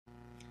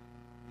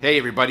Hey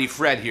everybody,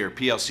 Fred here,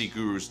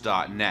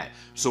 PLCGurus.NET.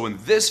 So in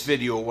this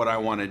video, what I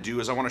want to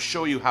do is I want to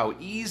show you how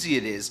easy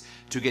it is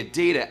to get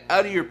data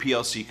out of your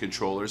PLC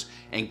controllers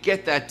and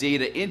get that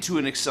data into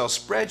an Excel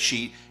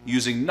spreadsheet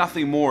using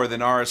nothing more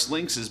than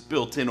RSLinx's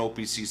built-in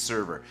OPC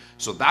server.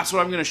 So that's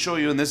what I'm going to show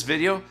you in this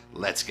video.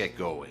 Let's get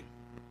going.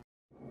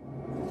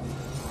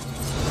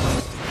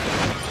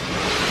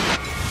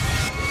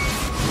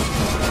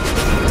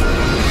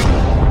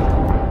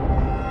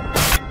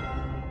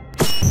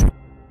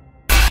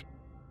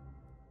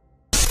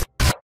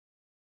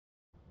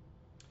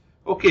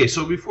 Okay,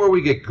 so before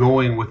we get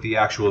going with the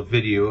actual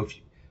video,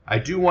 I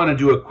do want to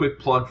do a quick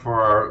plug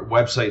for our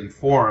website and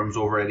forums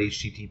over at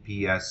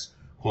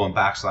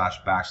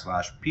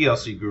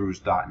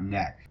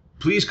https://PLCGurus.NET.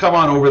 Please come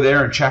on over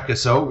there and check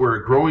us out. We're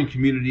a growing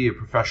community of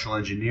professional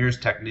engineers,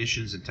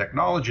 technicians, and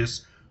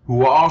technologists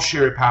who all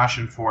share a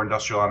passion for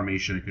industrial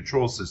automation and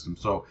control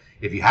systems. So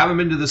if you haven't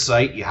been to the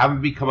site, you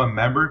haven't become a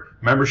member,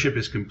 membership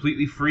is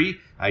completely free.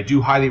 I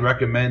do highly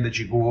recommend that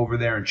you go over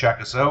there and check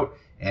us out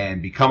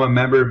and become a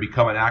member,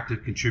 become an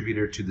active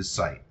contributor to the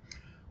site.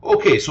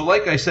 Okay, so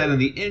like I said in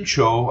the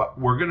intro,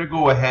 we're going to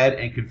go ahead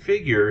and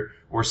configure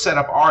or set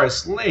up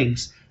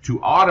RSLinx to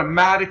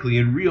automatically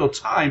in real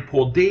time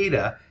pull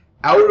data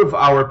out of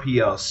our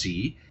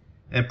PLC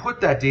and put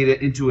that data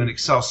into an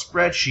Excel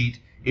spreadsheet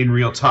in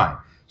real time.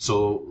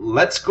 So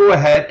let's go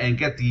ahead and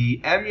get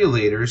the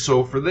emulator.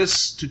 So for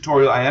this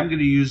tutorial, I am going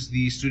to use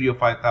the Studio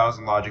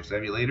 5000 Logix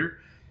emulator.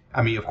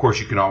 I mean, of course,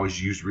 you can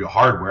always use real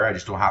hardware. I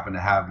just don't happen to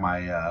have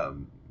my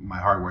my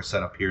hardware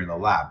set up here in the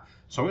lab.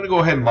 So I'm going to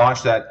go ahead and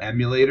launch that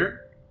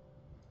emulator,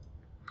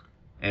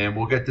 and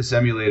we'll get this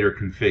emulator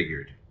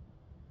configured.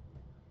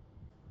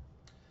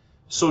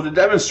 So to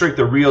demonstrate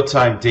the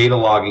real-time data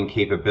logging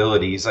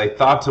capabilities, I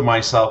thought to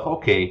myself,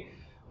 okay,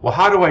 well,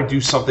 how do I do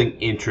something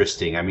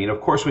interesting? I mean,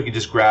 of course, we could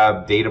just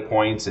grab data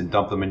points and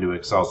dump them into an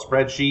Excel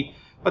spreadsheet,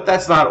 but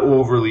that's not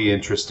overly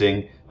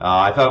interesting.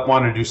 I thought I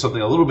wanted to do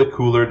something a little bit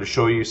cooler to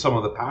show you some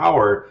of the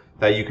power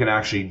that you can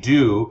actually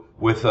do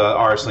with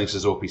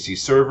RSLinx's OPC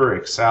server,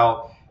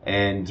 Excel,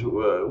 and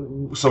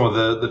some of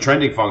the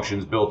trending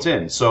functions built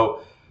in.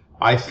 So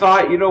I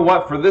thought, you know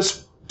what, for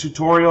this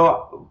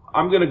tutorial,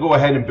 I'm going to go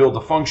ahead and build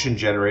a function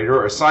generator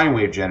or a sine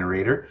wave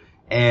generator.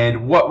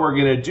 And what we're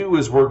going to do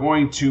is we're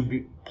going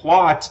to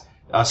plot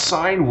a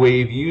sine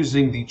wave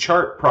using the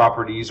chart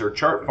properties or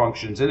chart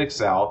functions in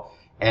Excel.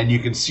 And you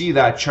can see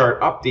that chart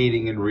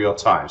updating in real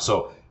time.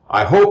 So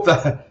I hope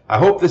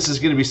this is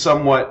going to be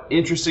somewhat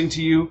interesting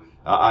to you.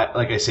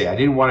 Like I say, I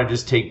didn't want to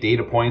just take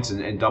data points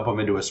and dump them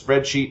into a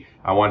spreadsheet.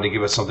 I wanted to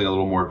give us something a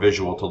little more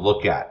visual to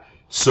look at.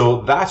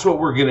 So that's what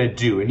we're going to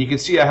do. And you can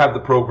see I have the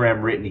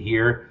program written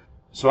here.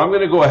 So I'm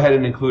going to go ahead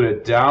and include a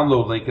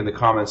download link in the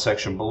comment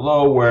section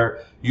below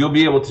where you'll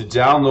be able to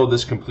download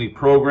this complete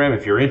program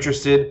if you're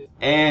interested,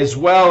 as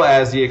well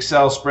as the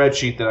Excel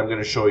spreadsheet that I'm going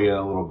to show you in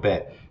a little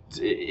bit.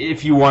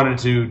 If you wanted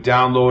to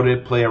download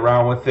it, play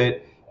around with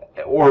it,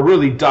 or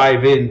really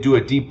dive in, do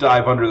a deep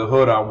dive under the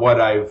hood on what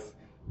I've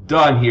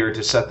done here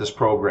to set this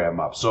program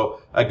up.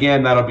 So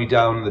again, that'll be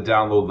down in the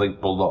download link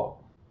below.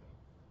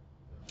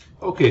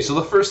 Okay, so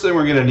the first thing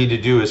we're going to need to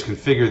do is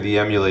configure the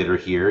emulator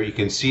here. You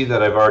can see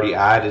that I've already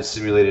added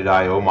simulated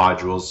I/O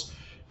modules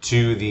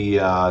to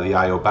the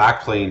I/O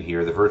backplane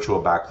here, the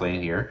virtual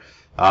backplane here.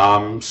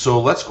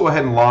 So let's go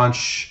ahead and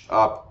launch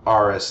up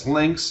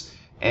RSLinx.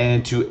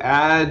 And to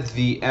add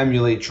the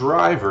emulate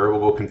driver,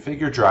 we'll go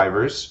configure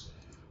drivers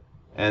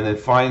and then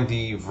find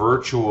the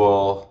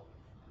virtual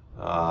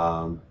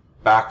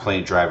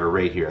backplane driver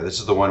right here.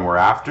 This is the one we're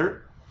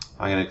after.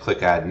 I'm going to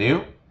click add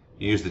new,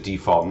 use the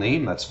default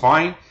name, that's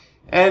fine.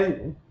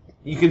 And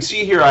you can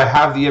see here I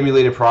have the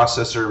emulated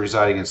processor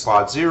residing in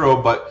slot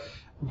 0, but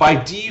by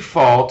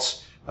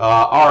default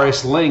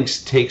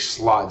RSLinx takes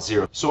slot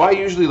 0. So I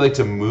usually like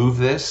to move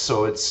this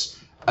so it's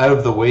out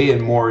of the way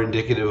and more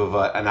indicative of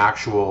an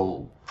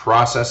actual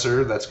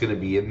processor that's going to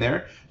be in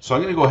there. So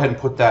I'm going to go ahead and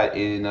put that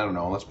in, I don't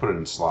know, let's put it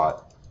in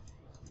slot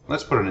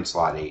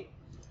 8.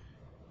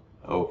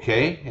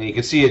 Okay, and you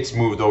can see it's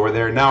moved over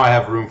there. Now I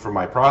have room for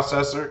my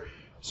processor,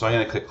 so I'm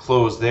going to click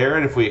close there,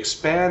 and if we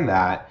expand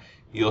that,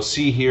 you'll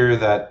see here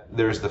that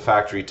there's the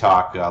factory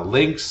talk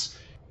links,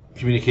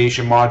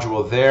 communication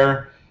module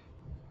there.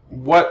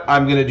 What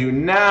I'm going to do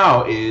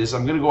now is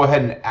I'm going to go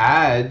ahead and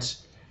add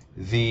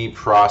the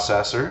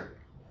processor,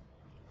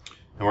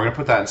 and we're going to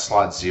put that in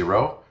slot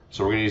 0.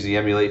 So we're going to use the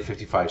emulate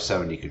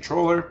 5570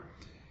 controller,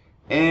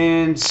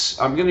 and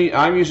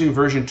I'm using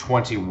version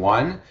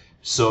 21.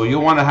 So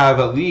you'll want to have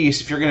at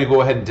least, if you're going to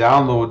go ahead and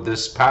download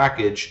this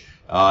package,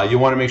 you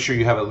want to make sure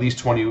you have at least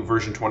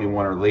version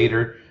 21 or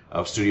later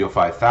of Studio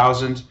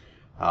 5000.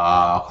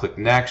 I'll click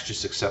next,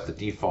 just accept the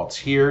defaults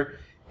here,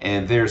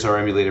 and there's our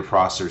emulated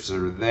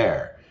processor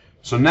there.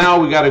 So now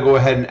we got to go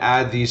ahead and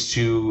add these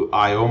two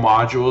I/O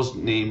modules,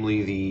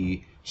 namely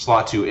the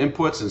slot 2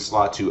 inputs and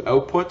slot 2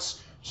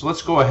 outputs. So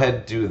let's go ahead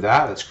and do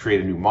that. Let's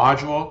create a new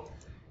module,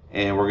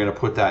 and we're going to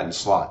put that in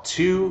slot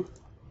 2,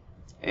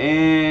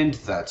 and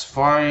that's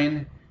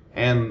fine.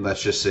 And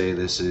let's just say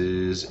this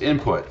is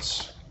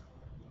inputs.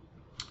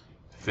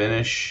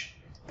 finish,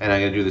 and I'm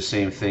going to do the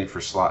same thing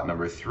for slot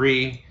number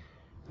 3.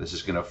 This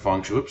is going to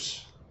function,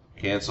 oops,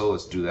 cancel,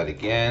 let's do that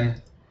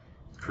again.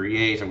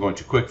 Create, I'm going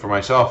too quick for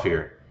myself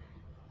here.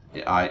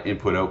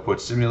 Input output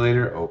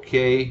simulator,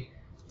 okay.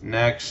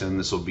 Next, and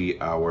this will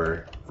be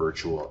our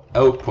virtual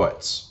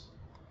outputs.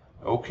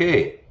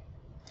 Okay,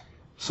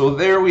 so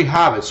there we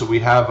have it. So we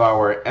have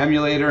our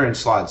emulator in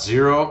slot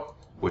 0,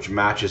 which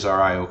matches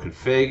our I/O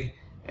config,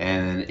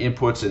 and then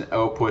inputs and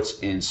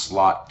outputs in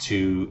slot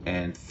 2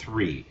 and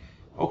 3.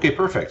 Okay,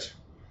 perfect.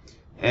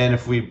 And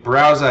if we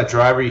browse that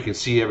driver, you can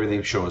see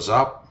everything shows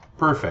up.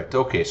 Perfect.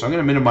 Okay, so I'm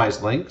going to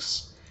minimize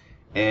links.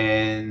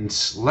 And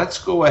let's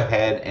go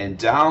ahead and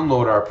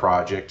download our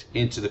project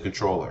into the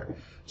controller.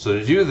 So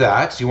to do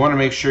that, you want to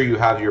make sure you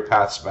have your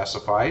path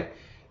specified.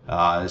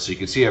 So you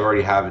can see I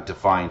already have it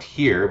defined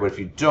here, but if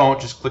you don't,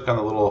 just click on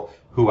the little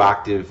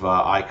whoactive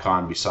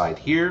icon beside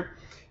here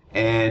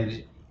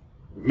and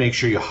make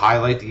sure you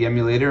highlight the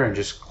emulator and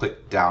just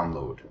click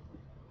download.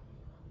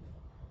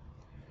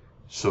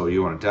 So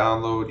you want to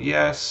download,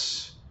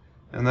 yes,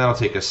 and that'll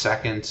take a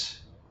second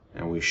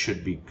and we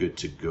should be good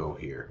to go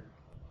here.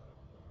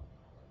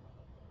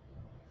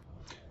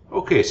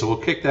 Okay, so we'll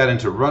kick that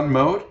into run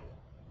mode.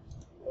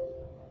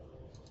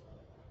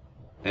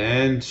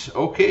 And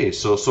okay,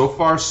 so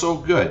far so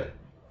good.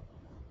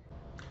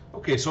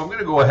 Okay, so I'm going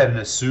to go ahead and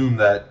assume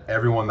that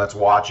everyone that's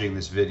watching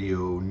this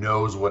video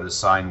knows what a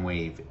sine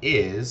wave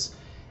is.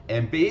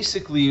 And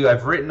basically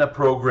I've written a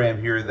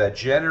program here that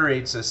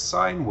generates a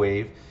sine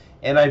wave,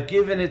 and I've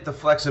given it the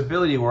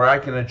flexibility where I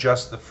can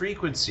adjust the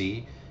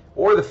frequency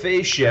or the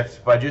phase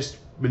shift by just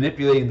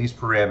manipulating these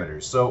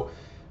parameters. So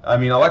I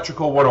mean,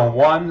 electrical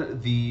 101,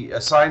 the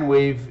sine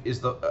wave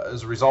is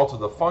as a result of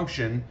the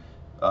function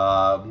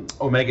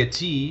omega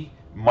t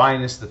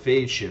minus the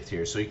phase shift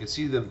here. So you can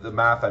see the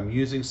math I'm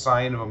using,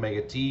 sine of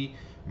omega t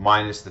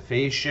minus the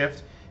phase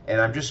shift, and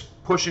I'm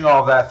just pushing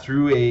all that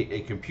through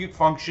a compute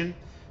function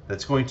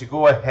that's going to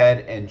go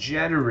ahead and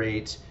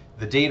generate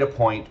the data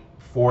point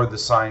for the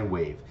sine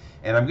wave.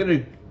 And I'm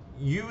going to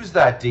use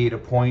that data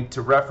point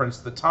to reference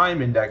the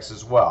time index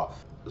as well.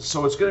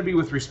 So it's going to be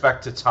with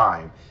respect to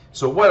time.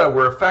 So what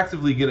we're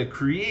effectively going to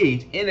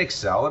create in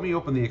Excel, let me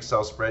open the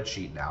Excel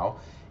spreadsheet now,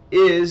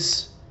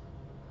 is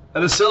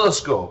an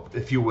oscilloscope,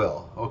 if you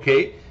will.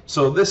 Okay,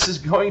 so this is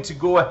going to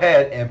go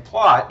ahead and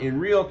plot in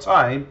real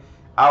time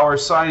our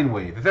sine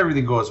wave, if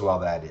everything goes well,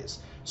 that is.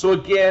 So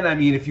again, I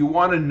mean, if you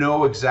want to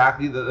know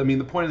exactly,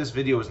 the point of this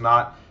video is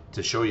not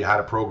to show you how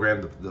to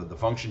program the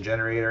function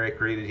generator I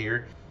created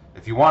here.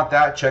 If you want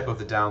that, check out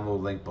the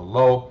download link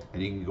below,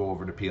 and you can go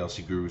over to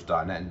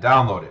PLCGurus.NET and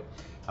download it.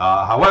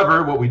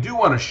 However, what we do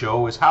want to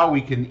show is how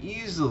we can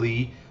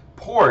easily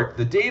port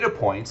the data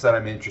points that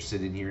I'm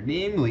interested in here,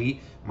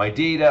 namely my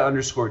data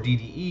underscore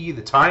DDE,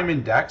 the time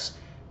index,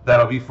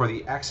 that'll be for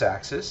the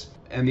x-axis,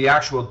 and the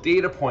actual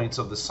data points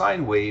of the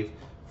sine wave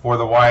for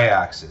the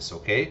y-axis.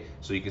 Okay,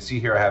 so you can see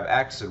here I have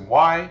x and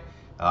y.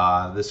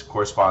 This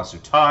corresponds to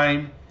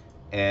time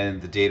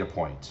and the data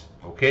point.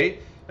 Okay,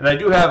 and I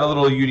do have a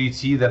little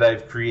UDT that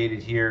I've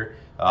created here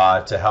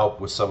to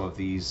help with some of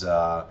these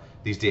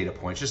data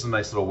points. Just a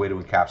nice little way to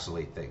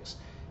encapsulate things.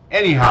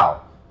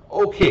 Anyhow,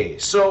 okay,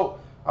 so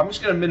I'm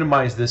just going to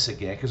minimize this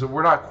again because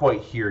we're not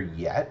quite here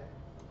yet.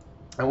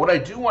 And what I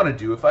do want to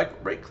do, if I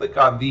right click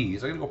on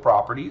these, I'm going to go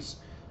properties,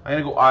 I'm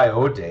going to go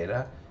I/O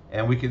data,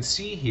 and we can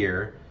see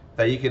here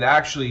that you can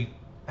actually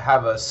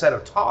have a set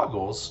of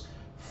toggles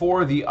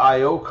for the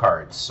I/O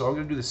cards. So I'm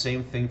going to do the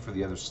same thing for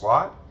the other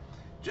slot,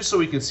 just so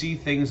we can see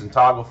things and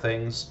toggle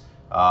things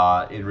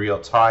in real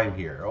time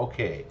here.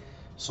 Okay,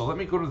 so let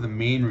me go to the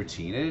main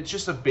routine, and it's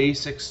just a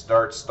basic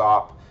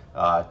start-stop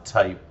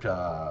type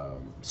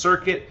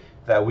circuit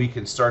that we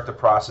can start the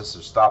process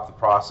or stop the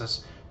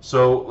process.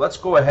 So let's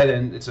go ahead,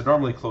 and it's a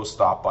normally closed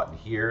stop button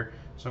here.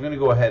 So I'm going to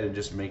go ahead and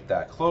just make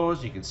that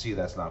closed. You can see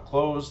that's now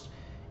closed.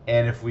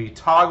 And if we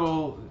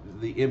toggle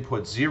the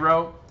input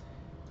 0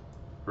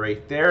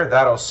 right there,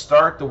 that'll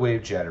start the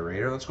wave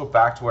generator. Let's go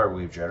back to our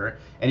wave generator.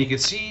 And you can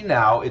see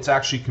now it's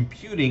actually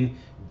computing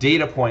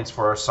data points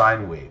for our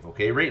sine wave.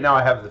 Okay, right now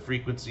I have the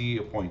frequency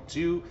of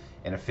 0.2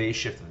 and a phase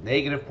shift of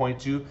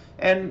 -0.2.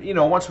 And you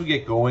know, once we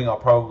get going, I'll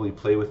probably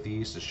play with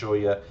these to show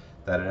you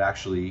that it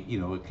actually, you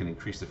know, it can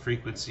increase the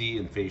frequency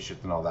and phase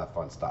shift and all that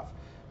fun stuff.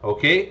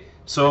 Okay,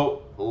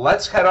 so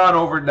let's head on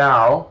over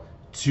now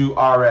to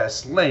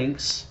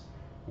RSLinx,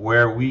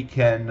 where we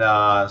can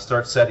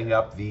start setting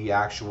up the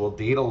actual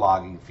data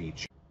logging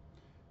feature.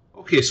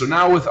 Okay, so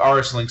now with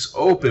RSLinx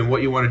open,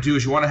 what you want to do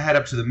is you want to head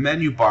up to the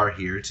menu bar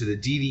here, to the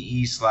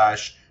DDE/OPC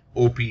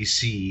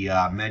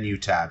menu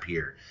tab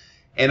here.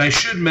 And I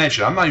should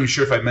mention, I'm not even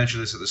sure if I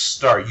mentioned this at the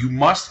start, you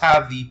must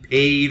have the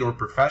paid or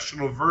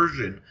professional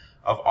version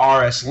of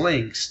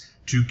RSLinx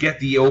to get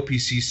the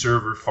OPC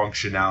server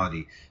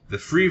functionality. The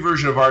free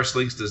version of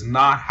RSLinx does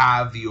not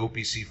have the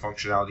OPC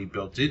functionality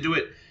built into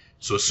it.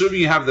 So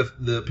assuming you have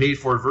the paid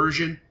for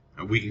version,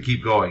 we can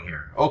keep going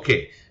here.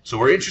 Okay, so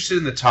we're interested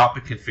in the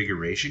topic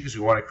configuration because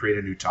we want to create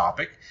a new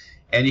topic.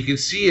 And you can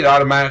see it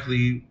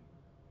automatically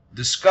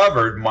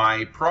discovered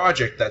my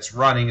project that's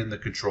running in the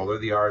controller,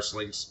 the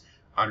RSLinx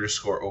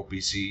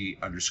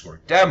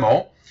OPC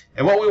demo.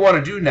 And what we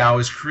want to do now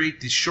is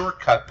create the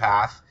shortcut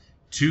path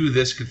to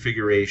this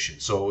configuration.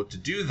 So to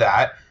do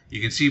that,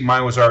 you can see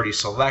mine was already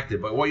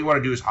selected, but what you want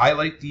to do is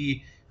highlight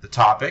the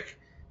topic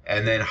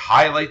and then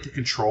highlight the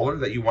controller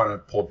that you want to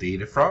pull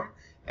data from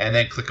and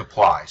then click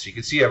apply. So you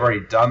can see I've already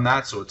done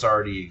that, so it's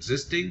already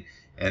existing,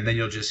 and then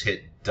you'll just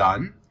hit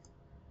done.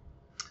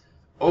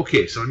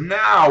 Okay, so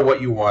now what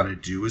you want to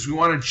do is we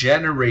want to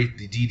generate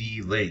the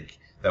DDE link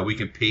that we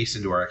can paste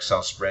into our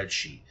Excel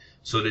spreadsheet.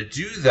 So to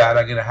do that,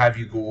 I'm going to have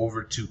you go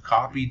over to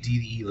copy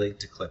DDE link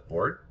to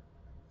clipboard.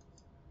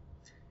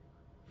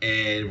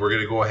 And we're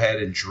going to go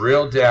ahead and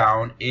drill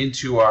down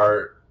into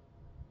our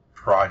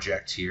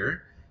project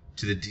here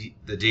to the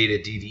data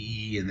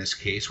DDE. In this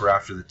case, we're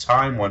after the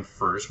time one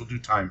first. We'll do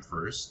time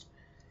first.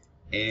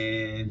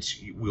 And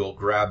we'll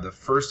grab the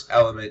first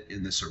element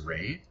in this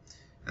array.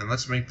 And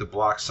let's make the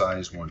block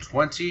size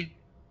 120.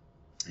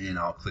 And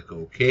I'll click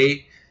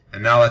OK.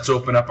 And now let's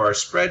open up our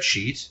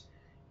spreadsheet.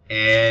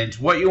 And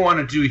what you want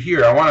to do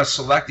here, I want to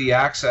select the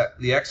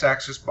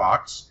x-axis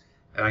box.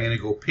 And I'm going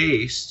to go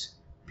paste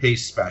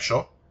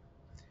special.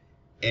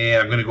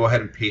 And I'm going to go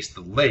ahead and paste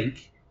the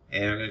link,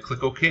 and I'm going to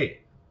click OK.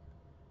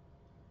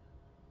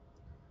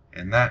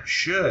 And that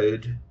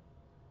should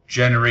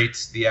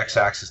generate the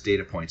x-axis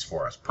data points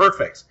for us.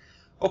 Perfect.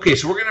 Okay,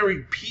 so we're going to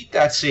repeat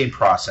that same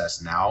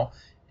process now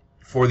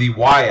for the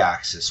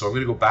y-axis. So I'm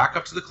going to go back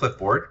up to the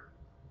clipboard.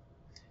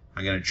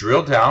 I'm going to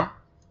drill down,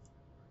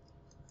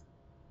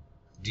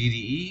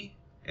 DDE,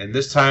 and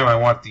this time I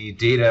want the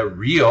data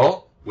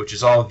real, which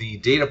is all the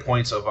data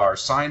points of our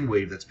sine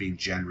wave that's being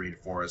generated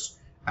for us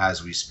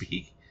as we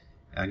speak.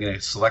 And I'm going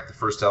to select the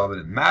first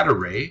element in that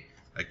array.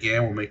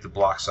 Again, we'll make the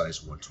block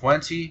size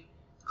 120.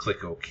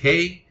 Click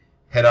OK.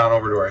 Head on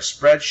over to our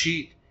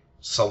spreadsheet.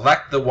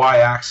 Select the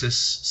y-axis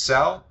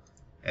cell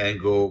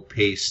and go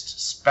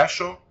paste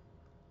special.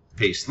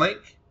 Paste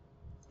link.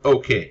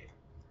 OK.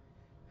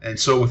 And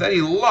so with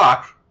any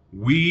luck,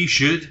 we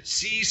should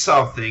see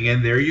something,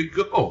 and there you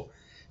go.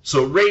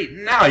 So right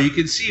now you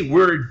can see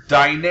we're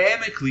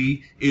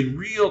dynamically in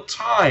real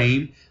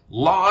time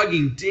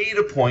logging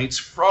data points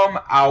from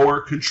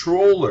our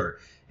controller.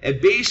 And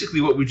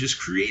basically what we just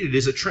created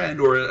is a trend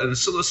or an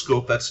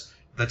oscilloscope that's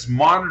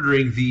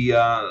monitoring the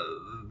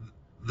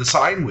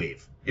sine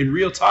wave in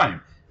real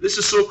time. This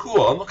is so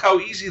cool, and look how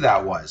easy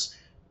that was.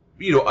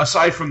 You know,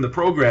 aside from the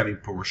programming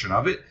portion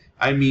of it,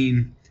 I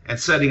mean, and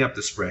setting up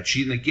the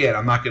spreadsheet. And again,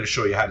 I'm not going to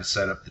show you how to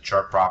set up the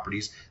chart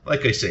properties.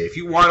 Like I say, if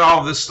you want all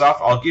of this stuff,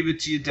 I'll give it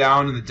to you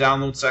down in the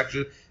download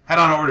section. Head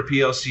on over to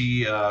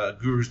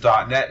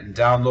PLCGurus.NET and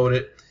download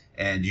it,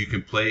 and you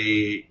can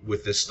play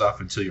with this stuff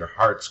until your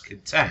heart's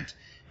content.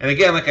 And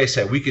again, like I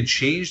said, we can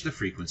change the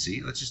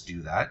frequency. Let's just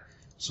do that.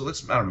 So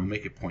let's, I don't know,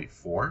 make it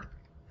 0.4.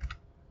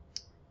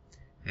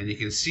 And you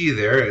can see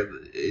there,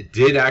 it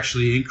did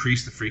actually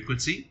increase the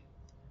frequency.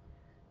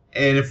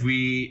 And if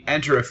we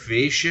enter a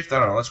phase shift, I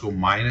don't know, let's go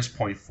minus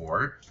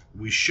 0.4,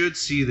 we should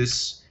see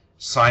this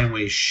sine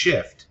wave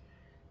shift.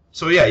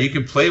 So yeah, you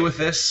can play with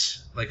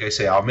this. Like I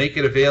say, I'll make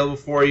it available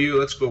for you.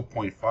 Let's go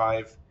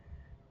 0.5,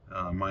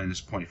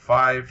 minus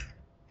 0.5,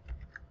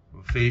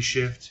 phase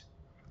shift.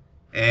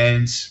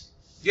 And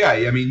yeah,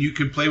 I mean, you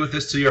can play with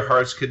this to your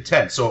heart's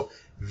content. So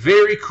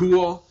very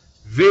cool,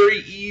 very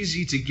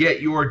easy to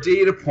get your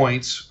data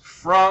points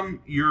from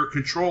your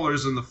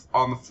controllers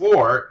on the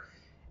floor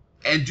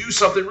and do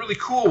something really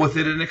cool with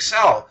it in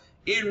Excel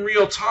in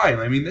real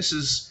time. I mean, this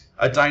is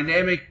a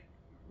dynamic,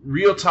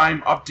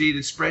 real-time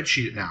updated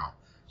spreadsheet now.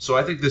 So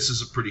I think this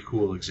is a pretty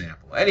cool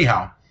example.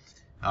 Anyhow,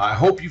 I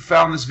hope you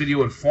found this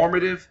video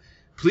informative.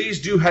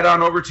 Please do head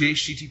on over to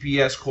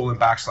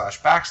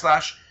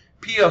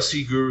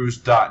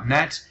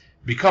https://PLCGurus.NET.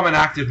 Become an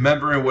active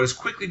member in what is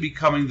quickly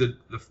becoming the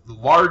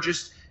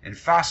largest and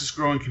fastest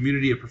growing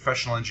community of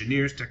professional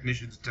engineers,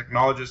 technicians, and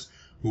technologists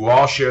who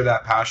all share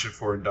that passion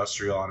for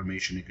industrial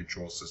automation and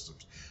control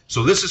systems.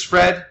 So this is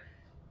Fred.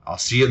 I'll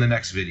see you in the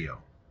next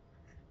video.